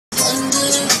Yeah,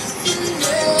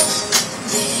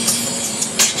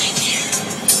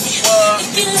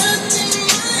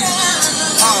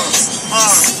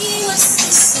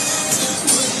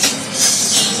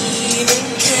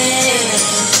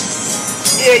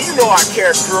 you know I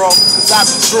care, girl, cause I've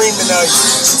been dreaming of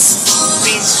you.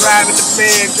 Been driving the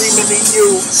van, dreaming of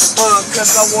you,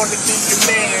 cause I wanna be your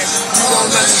man. You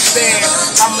don't understand,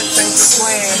 I'ma change the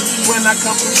plan. When I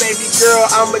come from baby girl,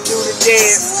 I'ma do the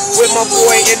dance. With my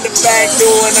boy in the back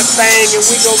doing a thing, and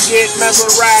we gon' get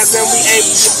memorized, and we aim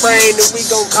for your brain, and we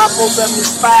gon' hop on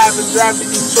 75 and drive to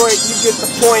Detroit. You get the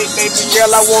point, baby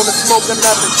girl, I wanna smoke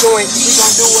another joint. We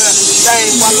gon' do a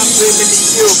thing while I'm dreaming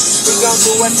of you. We gon'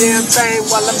 do a damn thing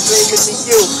while I'm dreaming of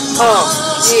you.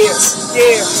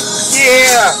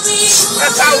 Yeah.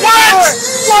 That's how we do it.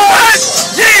 What?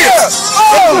 Yeah.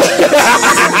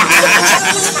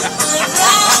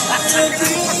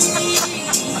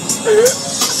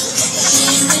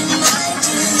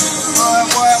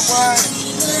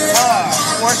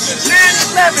 What's the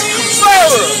 10-11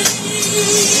 controller?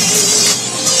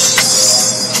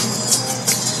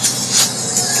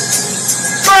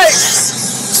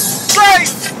 Great.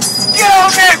 Get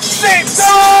on that shit,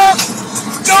 dog.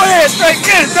 Go ahead, Trey,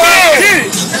 get it, dog.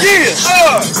 Yeah.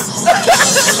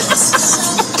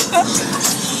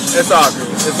 It's all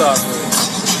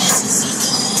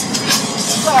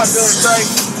good, Trey.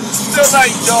 Still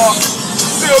late, dog.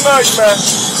 Still late, man.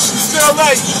 Still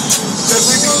late.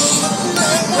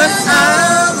 When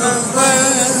I'm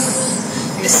alone,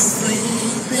 you're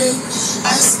sleeping,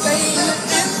 I stay up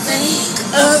and think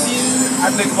of you. I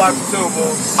think about you too,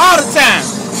 boy. All the time.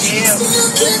 Yeah.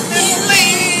 Still can't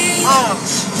believe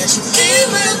that you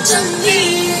came up to me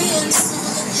and said,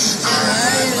 I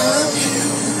love you.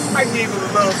 I gave it a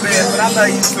little bit, but I love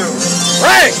you too.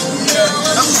 Right.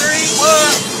 I'm three.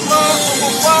 What?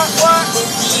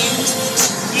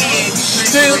 Yeah.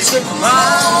 Till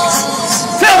tomorrow.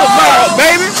 Till tomorrow,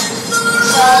 baby.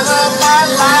 All of my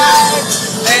life,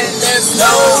 and there's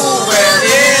nowhere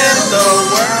in the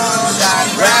world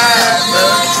I'd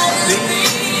rather be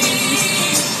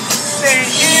than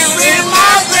here in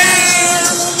my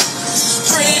bed,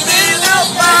 dreaming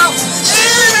about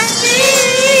energy.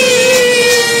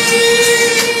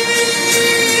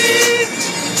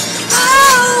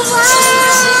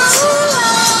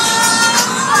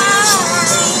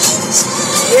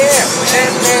 Yeah,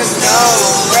 and there's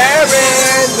nowhere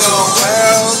in the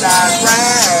world I'd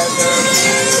rather be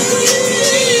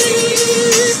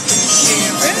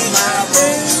here in my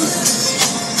room,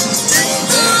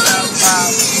 dreaming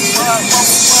about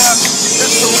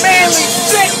This some manly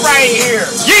shit right here.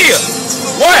 Yeah.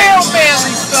 What? Real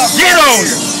manly stuff. Get on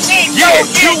it. Yeah,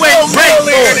 you ain't ready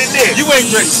for it. You ain't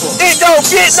ready for it. It don't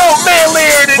get no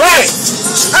manlier than Right.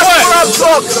 this. That's what I'm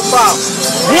talking about.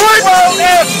 What?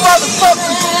 Grown-ass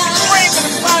motherfuckers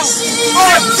screaming about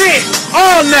our shit.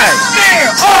 All night.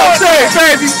 Yeah, All day,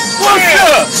 baby. What's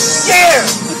up? Yeah,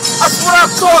 that's what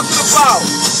I'm talking about.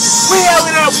 We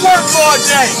having at work all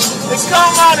day. They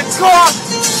come out of the car,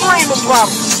 scream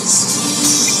about it.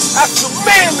 That's the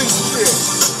manly shit.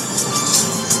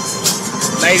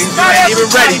 Ladies, you ain't even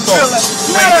ready for it.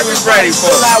 You ain't even ready for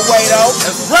it. That way though.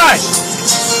 That's right.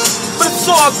 But it's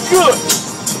all good.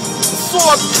 It's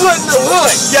all good in the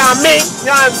hood. You know what I mean?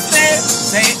 You understand?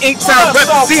 Saying ink time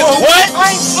represent what?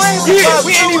 I ain't dreaming Yeah, about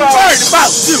we you, ain't even though. worried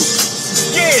about you.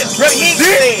 Yeah, what he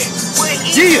said. What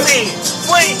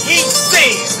he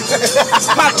said.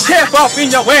 Pop the cap off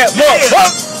in your ass,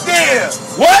 motherfucker. Yeah.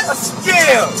 What? I'm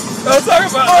scared. I'm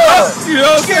talking about. You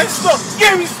know what I'm saying?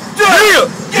 Give me stuff.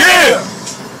 Yeah.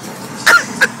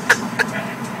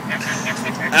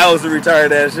 That was the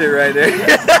retarded ass shit right there.